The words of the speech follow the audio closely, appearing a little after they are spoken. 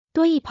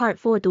多益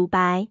part4 独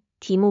白，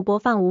题目播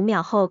放5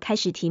秒后开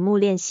始题目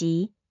练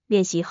习，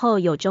练习后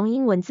有中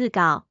英文字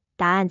稿，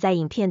答案在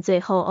影片最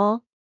后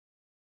哦。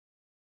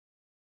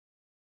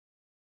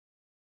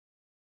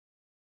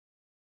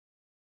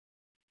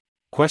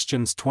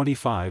Questions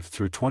 25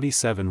 through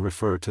 27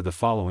 refer to the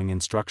following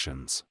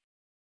instructions.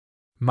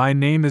 My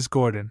name is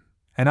Gordon,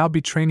 and I'll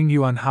be training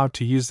you on how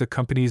to use the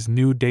company's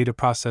new data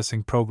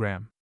processing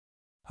program.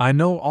 I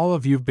know all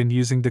of you've been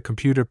using the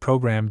computer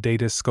program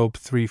Data Scope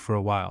 3 for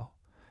a while,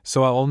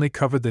 so I'll only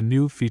cover the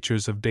new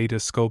features of Data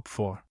Scope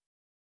 4.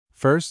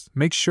 First,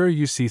 make sure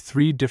you see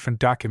 3 different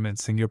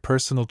documents in your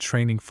personal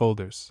training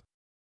folders.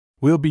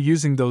 We'll be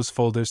using those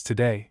folders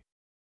today.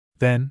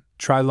 Then,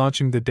 try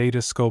launching the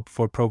Data Scope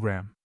 4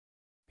 program.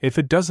 If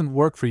it doesn't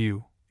work for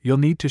you, you'll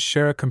need to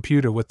share a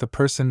computer with the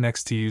person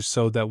next to you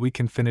so that we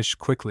can finish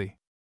quickly.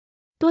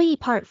 多益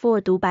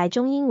part4 独白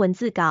中英文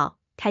字稿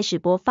开始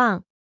播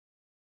放。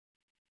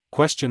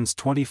Questions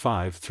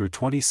 25 through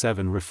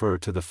 27 refer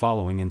to the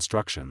following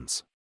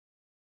instructions.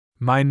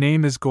 My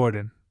name is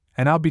Gordon,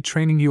 and I'll be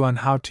training you on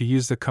how to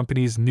use the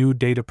company's new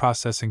data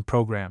processing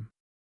program.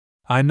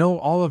 I know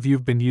all of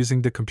you've been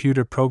using the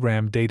computer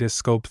program Data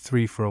Scope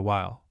 3 for a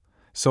while,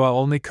 so I'll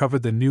only cover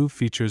the new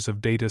features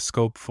of Data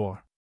Scope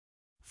 4.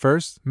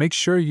 First, make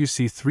sure you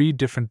see 3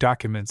 different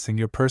documents in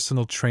your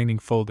personal training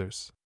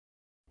folders.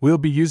 We'll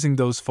be using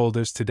those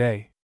folders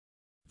today.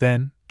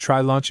 Then, try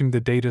launching the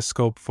Data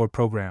Scope 4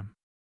 program.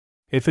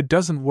 If it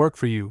doesn't work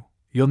for you,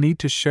 you'll need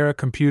to share a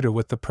computer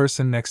with the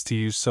person next to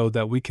you so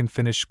that we can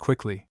finish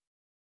quickly.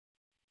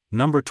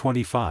 Number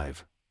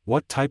 25.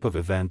 What type of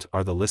event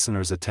are the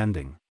listeners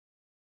attending?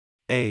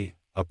 A.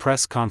 A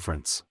press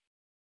conference.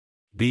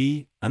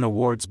 B. An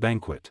awards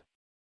banquet.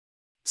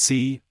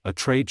 C. A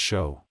trade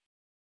show.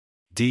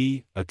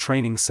 D. A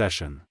training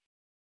session.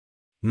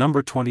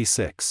 Number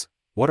 26.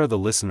 What are the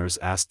listeners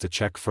asked to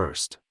check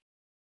first?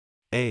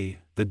 A.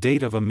 The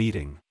date of a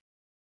meeting.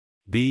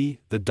 B.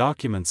 The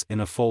documents in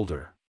a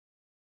folder.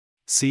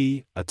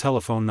 C. A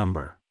telephone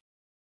number.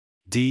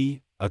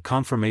 D. A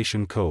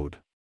confirmation code.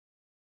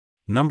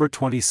 Number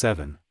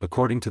 27.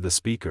 According to the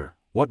speaker,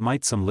 what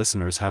might some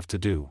listeners have to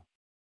do?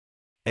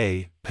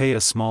 A. Pay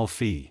a small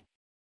fee.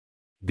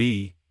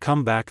 B.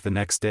 Come back the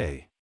next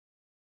day.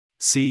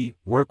 C.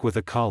 Work with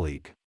a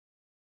colleague.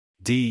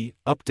 D.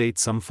 Update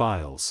some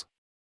files.